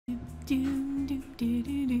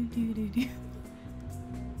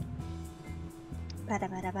Bada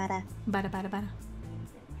bada bada. Bada bada bada.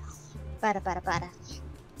 Bada bada bada.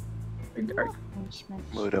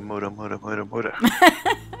 Muda.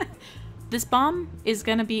 This bomb is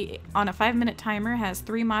gonna be on a 5-minute timer, has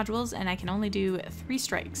 3 modules, and I can only do 3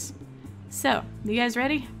 strikes. So, you guys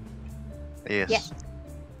ready? Yes. Yes.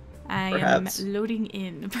 I Perhaps. am loading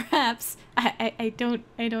in. Perhaps. I don't,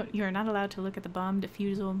 you're not allowed to look at the bomb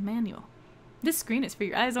defusal manual. This screen is for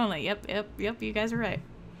your eyes only. Yep, you guys are right.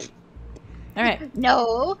 Alright.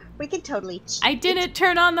 No, we can totally cheat. I didn't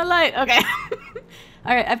turn on the light. Okay.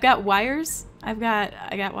 Alright, I've got wires. I got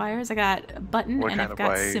wires. I got a button, What and kind I've of got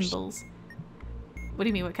wires? symbols. What do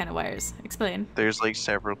you mean, what kind of wires? Explain. There's like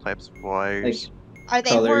several types of wires. Are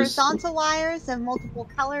they Colors. horizontal wires of multiple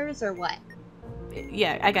colors or what?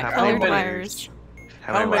 Yeah, I got How colored many wires.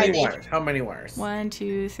 How many wires? How many wires? 1,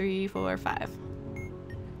 2, 3, 4, 5.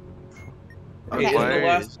 Okay, is the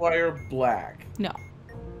last wire black? No.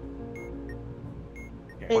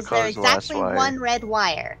 Okay. Is there color is the last exactly wire? one red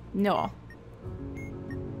wire? No.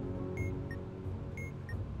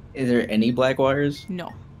 Is there any black wires? No.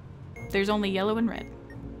 There's only yellow and red.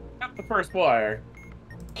 Cut the first wire.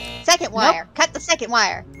 Second wire. Cut the second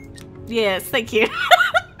wire. Yes, thank you.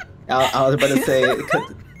 I was about to say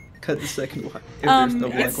cut the second wire. If there's no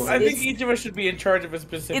black I wires. think each of us should be in charge of a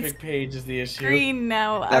specific page is the issue. Green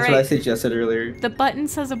now. That's Alright. what I suggested earlier. The button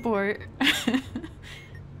says abort.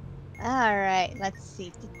 Alright, let's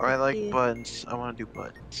see. I like buttons. I want to do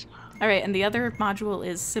buttons. Alright, and the other module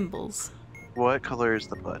is symbols. What color is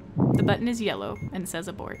the button? The button is yellow and says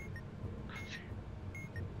abort.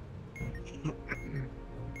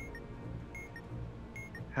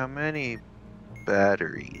 How many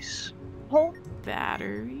batteries? Hold.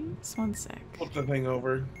 Batteries? 1 sec. Flip the thing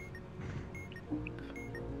over.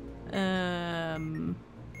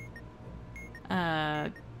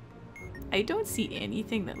 I don't see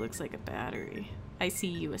anything that looks like a battery. I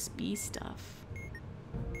see USB stuff.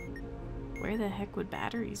 Where the heck would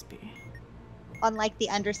batteries be? Unlike the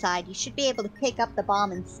underside, you should be able to pick up the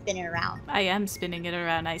bomb and spin it around. I am spinning it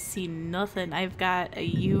around. I see nothing. I've got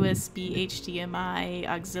a USB, HDMI,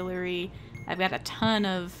 auxiliary. I've got a ton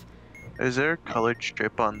of... Is there a colored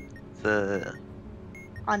strip on the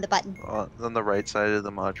button. on the right side of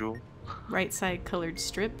the module? right side colored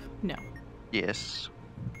strip? No. Yes.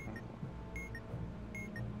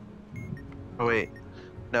 Oh wait,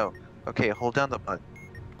 no. Okay, hold down the button.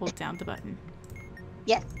 Hold down the button.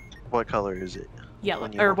 Yes. What color is it? Yellow.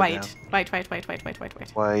 When you Or hold it white. down?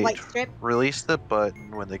 White. White. Strip. Release the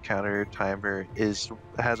button when the counter timer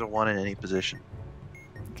has a 1 in any position.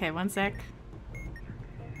 Okay, 1 sec.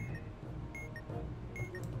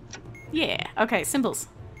 Yeah. Okay, symbols.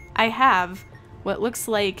 I have what looks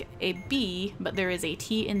like a B, but there is a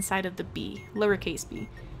T inside of the B, lowercase b.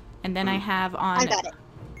 And then I have on I got it.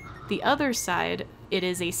 the other side, it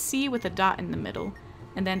is a C with a dot in the middle.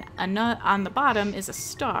 And then on the bottom is a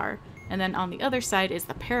star. And then on the other side is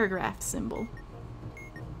the paragraph symbol.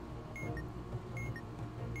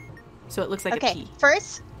 So it looks like a Okay, P.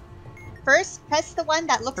 first press the one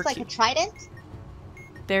that looks Or like Q. a trident.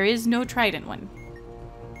 There is no trident one.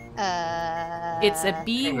 It's a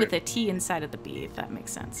B Okay. with a T inside of the B, if that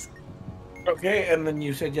makes sense. Okay, and then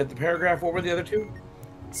you said you had the paragraph. What were the other two?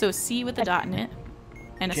 So C with a dot in it,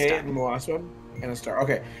 and a Okay, star. and the last one? And a star.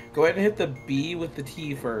 Okay, go ahead and hit the B with the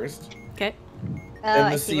T first. Okay, Then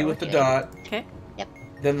I the see C what with the we're doing. dot. okay.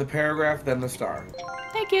 Then the paragraph, then the star.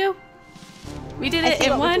 Thank you. We did I it see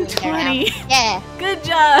in what we're doing there 120. Yeah, Good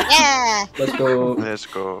job. yeah. Let's go. Let's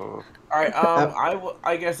go. Alright,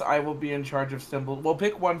 I guess I will be in charge of symbols. We'll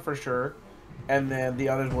pick one for sure, and then the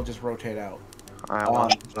others will just rotate out. I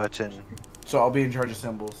want button. So I'll be in charge of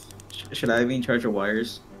symbols. Should I be in charge of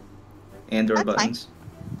wires and/or That's fine. buttons?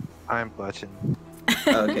 I'm button.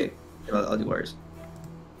 Oh, okay, I'll do wires.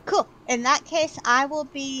 Cool. In that case, I will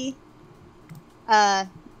be.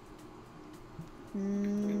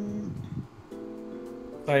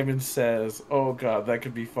 Simon Says. Oh god, that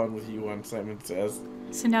could be fun with you on Simon Says.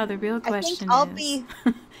 So now the real I question think I'll is, be.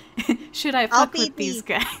 should I I'll fuck be with these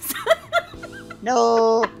the- guys?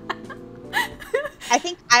 No. I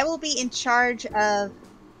think I will be in charge of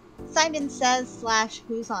Simon Says /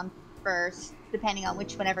 Who's on first, depending on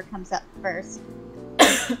which whenever comes up first.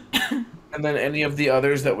 And then any of the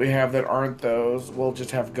others that we have that aren't those, we'll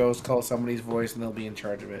just have Ghost call somebody's voice and they'll be in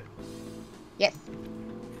charge of it. Yes.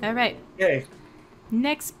 All right. Yay.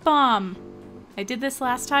 Next bomb. I did this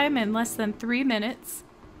last time in less than 3 minutes.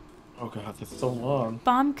 Oh god, that's so long.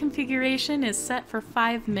 Bomb configuration is set for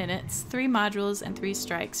 5 minutes, 3 modules and 3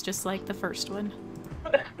 strikes, just like the first one.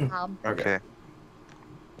 Okay.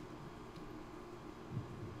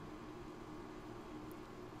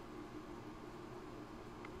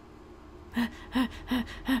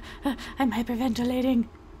 I'm hyperventilating.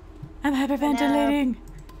 I'm hyperventilating.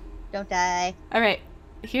 Don't die. All right.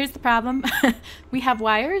 Here's the problem. We have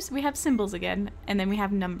wires, we have symbols again, and then we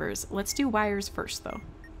have numbers. Let's do wires first, though.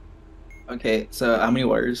 Okay, so how many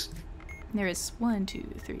wires? There is 1, 2,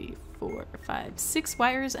 3, 4, 5, 6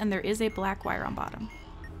 wires, and there is a black wire on bottom.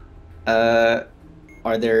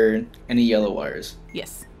 Are there any yellow wires?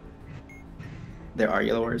 Yes. There are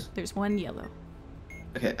yellow wires? There's 1 yellow.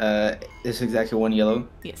 Okay, is exactly 1 yellow?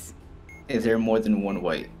 Yes. Is there more than 1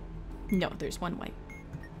 white? No, there's 1 white.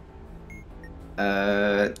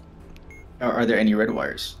 Are there any red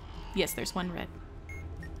wires? Yes, there's 1 red.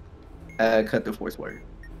 Cut the 4th wire.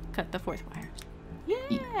 Cut the 4th wire.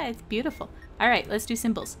 Yeah, it's beautiful. All right, let's do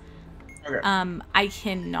symbols. Okay. I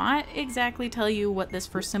cannot exactly tell you what this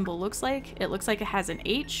first symbol looks like. It looks like it has an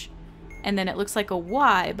H, and then it looks like a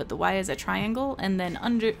Y, but the Y is a triangle, and then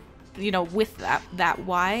under, with that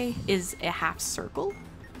Y is a half circle.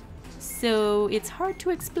 So it's hard to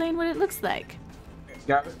explain what it looks like.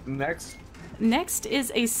 Got it. Next. Next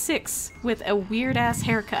is a 6 with a weird ass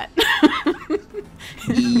haircut.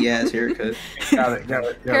 Yes, haircut. Got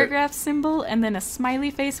it. Paragraph symbol, and then a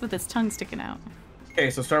smiley face with its tongue sticking out.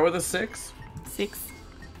 Okay, so start with a 6. 6.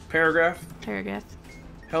 Paragraph.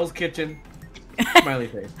 Hell's Kitchen. Smiley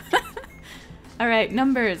face. All right,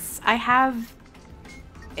 numbers. I have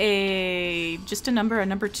just a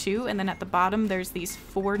number 2, and then at the bottom there's these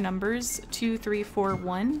 4 numbers, 2, 3, 4,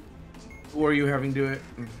 1. Who are you having do it?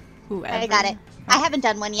 Whoever. I got it. I haven't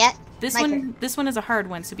done one yet. This My one turn. this one is a hard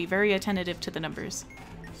one, so be very attentive to the numbers.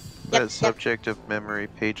 Yep, Subject of memory,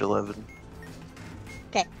 page 11.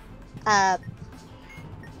 Okay.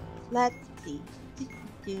 Let's see.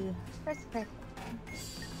 First.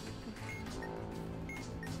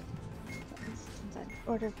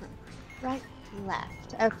 Order from right to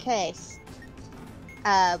left. Okay.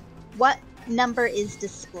 What number is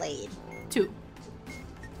displayed? 2.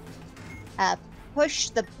 Push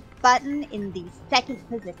the button in the second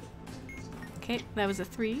position. Okay, that was a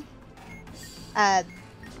 3.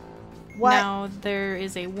 What? Now there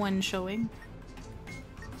is a 1 showing.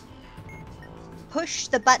 Push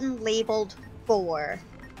the button labeled 4.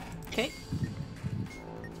 Okay.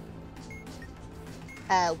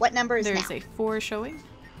 What number is There's now? a 4 showing.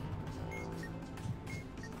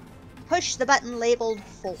 Push the button labeled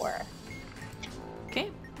 4.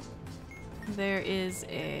 Okay. There is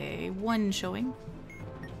a 1 showing.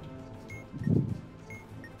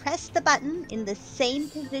 Press the button in the same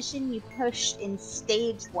position you pushed in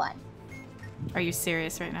stage 1. Are you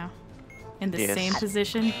serious right now? In the Yes. same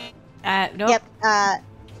position? Nope. Yep. I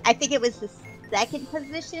think it was the second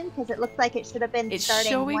position because it looks like it should have been It's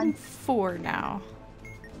starting showing 4 now.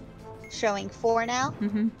 Showing 4 now.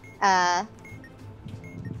 Mm-hmm.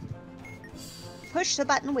 Push the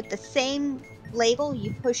button with the same label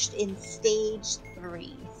you pushed in stage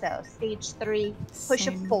 3. So stage 3, push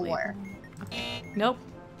a Same 4. label. Okay. Nope.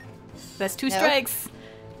 That's 2 Nope. strikes.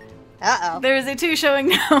 Uh-oh. There is a 2 showing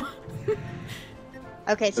now.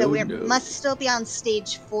 Okay, so Oh, we no. must still be on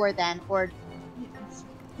stage 4 then, or...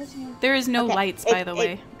 There is no Okay, lights, by the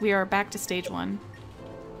way. We are back to stage 1.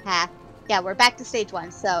 Yeah, we're back to stage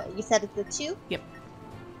 1. So you said it's a 2? Yep.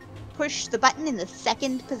 Push the button in the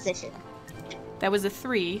second position. That was a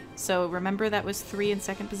 3, so remember that was 3 in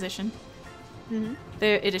second position. Mm-hmm.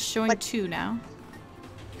 There, it is showing What- 2 now.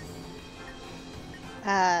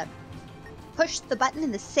 Push the button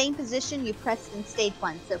in the same position you pressed in stage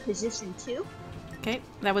 1. So position 2. Okay,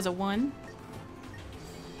 that was a 1.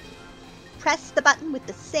 Press the button with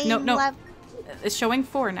the same No. level. It's showing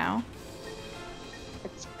 4 now.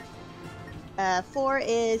 4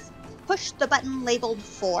 is push the button labeled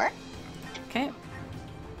 4. Okay,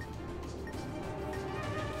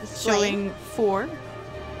 Display. showing 4.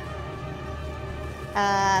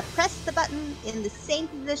 Press the button in the same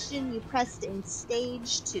position you pressed in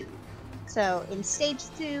stage 2. So in stage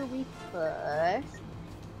 2, we push.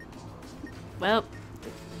 Well,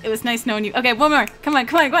 it was nice knowing you. Okay, one more. Come on.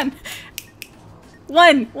 1.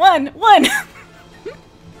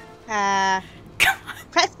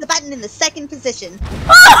 Press the button in the second position.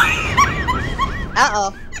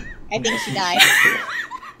 Uh-oh. I think she died.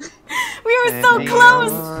 We were so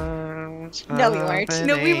close. No, we weren't.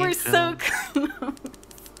 No, we were so close.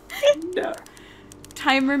 No.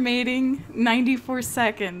 Time remaining 94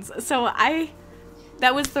 seconds. So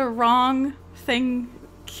that was the wrong thing,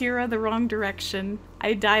 Kira, the wrong direction.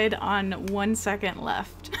 I died on 1 second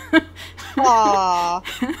left. Aww.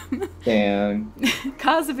 Damn.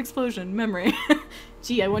 Cause of explosion, memory.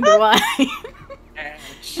 Gee, I wonder why.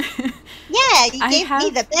 Yeah, you I gave me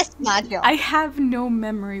have- the best module. I have no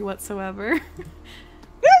memory whatsoever.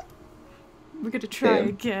 We're gonna try Yeah.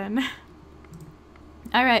 again.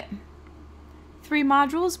 Alright. 3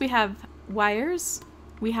 modules. We have wires,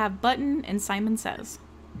 we have button, and Simon Says.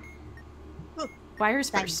 Ooh, Wires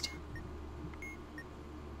Simon. first.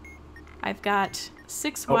 I've got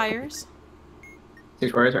 6 Oh. wires.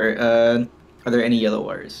 6 wires. Are there any yellow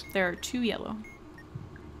wires? There are 2 yellow.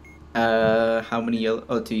 How many yellow?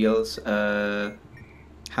 Oh, 2 yellows.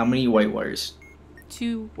 How many white wires?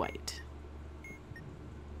 2 white.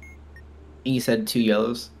 You said 2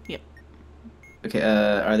 yellows. Yep. Okay.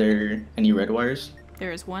 Are there any red wires?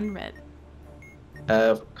 There is 1 red.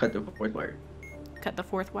 Cut the 4th wire. Cut the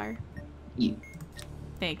 4th wire. Yeah.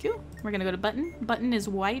 Thank you. We're gonna go to button. Button is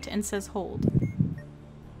white and says hold.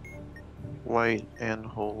 White and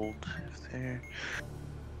hold if they're.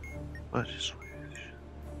 Let's switch.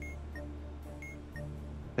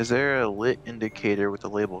 Is there a lit indicator with the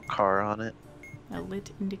label car on it? A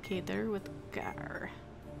lit indicator with gar.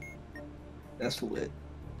 That's lit.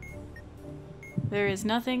 There is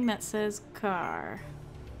nothing that says car.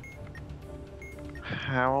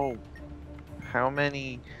 How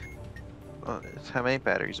many how many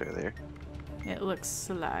batteries are there? It looks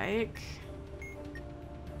like...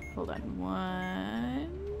 Hold on. 1...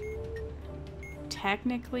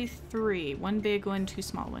 Technically 3. 1 big one, 2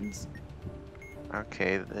 small ones.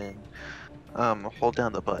 Okay, then hold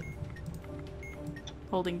down the button.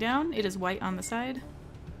 Holding down, it is white on the side.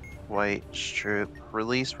 White strip.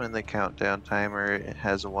 Release when the countdown timer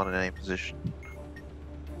has a 1 in any position.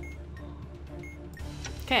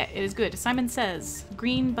 Okay, it is good. Simon Says.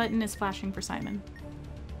 Green button is flashing for Simon.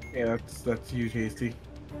 Yeah, that's you, Tasty.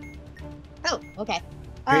 Oh, okay.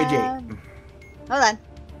 Page 8. Hold on.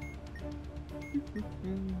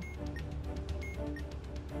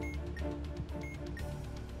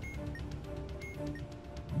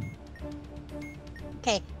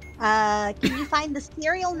 Okay. Can you find the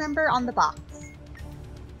serial number on the box?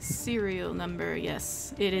 Serial number,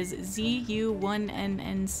 yes. It is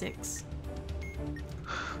ZU1NN6.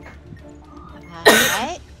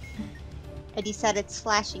 Alright. And you said it's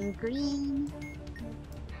flashing green.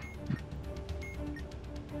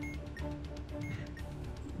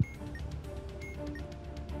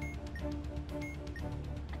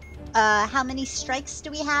 How many strikes do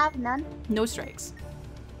we have? None? No strikes.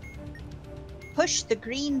 Push the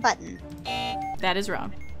green button. That is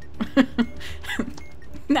wrong.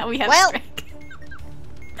 Now we have Well- strike.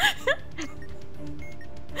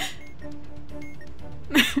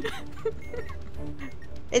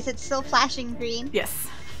 Is it still flashing green? Yes.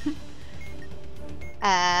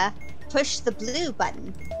 Push the blue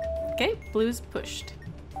button. Okay, blue's pushed.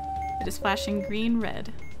 It is flashing green,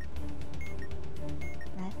 red.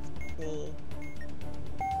 Let's see.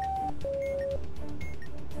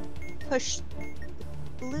 Push the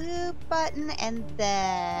blue button and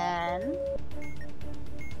then...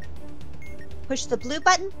 Push the blue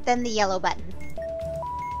button, then the yellow button.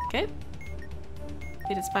 Okay.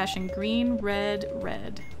 It is flashing green, red,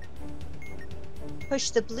 red. Push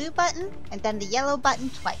the blue button and then the yellow button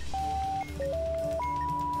twice.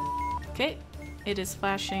 Okay. It is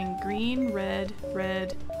flashing green, red,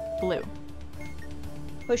 red, blue.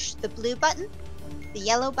 Push the blue button, the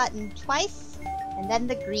yellow button twice, and then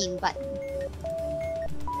the green button.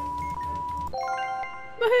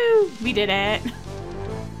 Woohoo! We did it!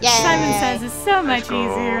 Yay! Simon Says it's so much Let's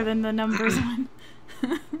go. easier than the numbers one.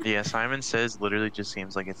 Yeah, Simon Says literally just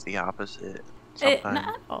seems like it's the opposite. It, Sometimes.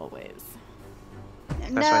 not always.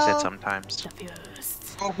 That's why I said sometimes. The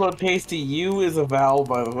first. Also, Tasty, you is a vowel,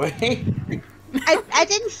 by the way. I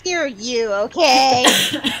didn't hear you, okay?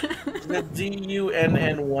 The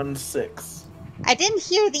DUNN16. I didn't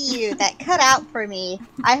hear the U. That cut out for me.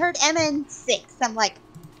 I heard MN6. I'm like,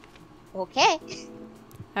 okay.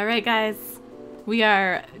 Alright, guys. We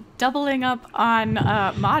are doubling up on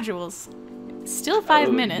modules. Still 5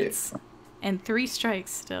 Oh, minutes. And 3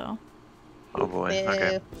 strikes still. Oh boy.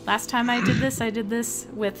 Okay. Boo. Last time I did this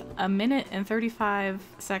with 1 minute and 35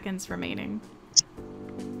 seconds remaining.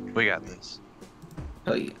 We got this.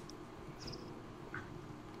 Oh yeah.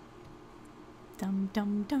 Dum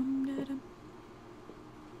dum dum da, dum.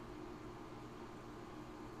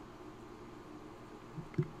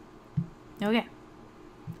 Okay.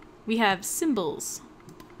 We have symbols.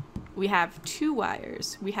 We have 2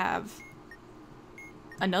 wires. We have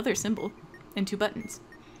another symbol and 2 buttons.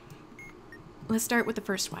 Let's start with the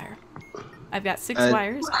first wire. I've got 6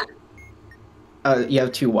 wires. You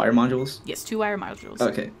have 2 wire modules. Yes, 2 wire modules.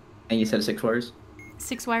 Okay. And you said 6 wires.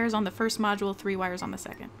 6 wires on the first module, 3 wires on the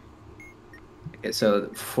second. Okay, so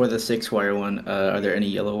for the 6 wire one, are there any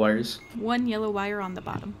yellow wires? 1 yellow wire on the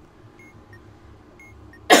bottom.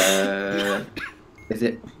 Is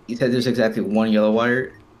it? You said there's exactly one yellow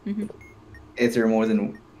wire. Mm-hmm. Is there more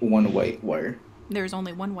than one white wire? There's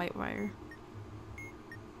only one white wire.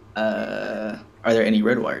 Are there any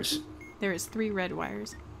red wires? There is 3 red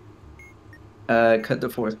wires. Cut the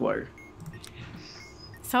 4th wire.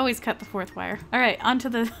 It's always cut the 4th wire. Alright, onto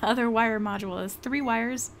the other wire module. It's 3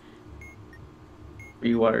 wires.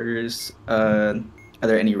 3 wires. Are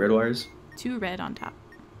there any red wires? 2 red on top.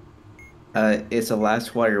 Is the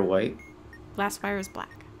last wire white? Last wire is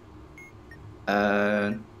black.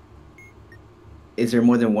 Is there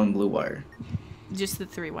more than one blue wire? Just the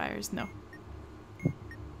 3 wires, no.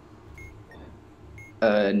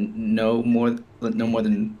 No more than no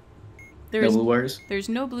blue wires? There's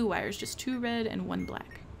no blue wires, just 2 red and 1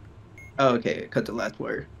 black. Oh, okay. Cut the last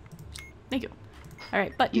wire. Thank you.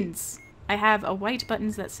 Alright, buttons. I have a white button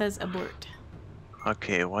that says abort.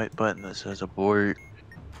 Okay, white button that says abort.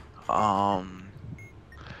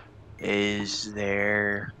 Is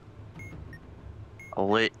there a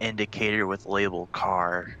lit indicator with label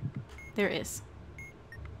car? There is.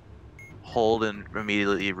 Hold and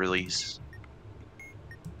immediately release.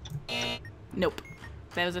 Nope.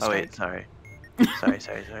 That was a Oh strike. wait, sorry.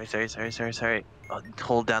 Sorry.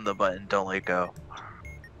 Hold down the button, don't let go.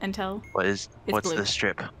 Until? What's blue. the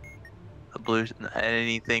strip? A blue,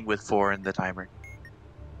 anything with 4 in the timer.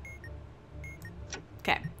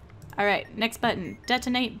 Okay. Alright, next button.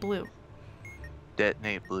 Detonate blue.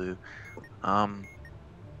 Detonate blue. How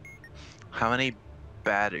many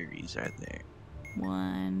batteries are there?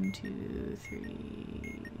 1, 2,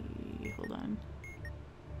 3. Hold on.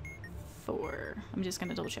 4. I'm just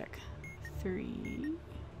gonna double check. 3.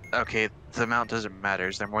 Okay, the amount doesn't matter.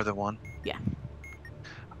 Is there more than one? Yeah.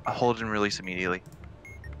 Hold and release immediately.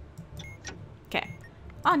 Okay.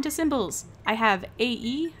 On to symbols. I have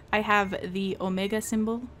AE. I have the Omega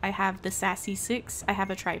symbol. I have the Sassy 6. I have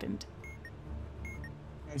a trident.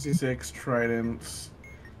 Sassy 6, tridents,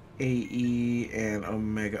 AE, and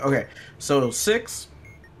Omega. Okay, so 6,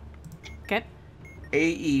 Okay.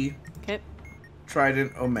 AE, Okay.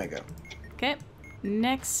 trident, Omega. Okay.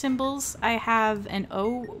 Next symbols, I have an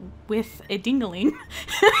O with a dingling.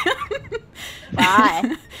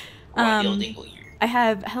 Bye. I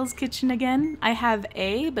have Hell's Kitchen again. I have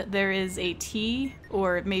A, but there is a T,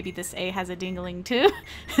 or maybe this A has a dingling too.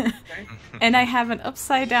 And I have an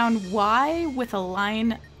upside down Y with a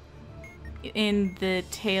line in the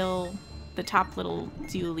tail, the top little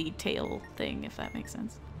dually tail thing, if that makes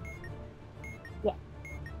sense. Yeah.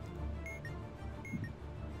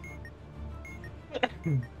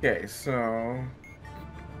 Okay, so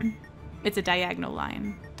It's a diagonal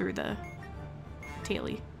line through the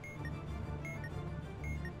taily.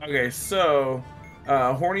 okay, so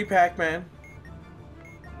horny Pac-Man.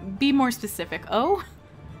 Be more specific. O?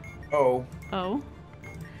 O. O.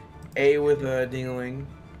 A with a dingling.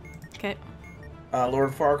 Okay.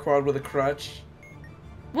 Lord Farquaad with a crutch.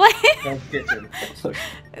 What? Hell's Kitchen.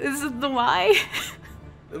 This is the Y?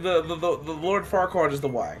 The Lord Farquaad is the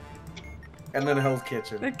Y. And then Hell's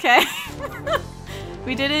Kitchen. Okay.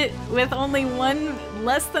 We did it with only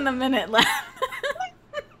less than a minute left.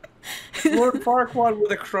 Lord Farquaad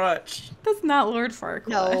with a crutch. That's not Lord Farquaad.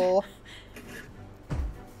 No.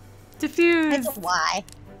 Diffused. That's a lie.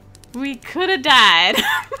 We could have died.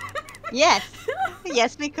 Yes.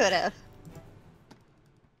 Yes, we could have.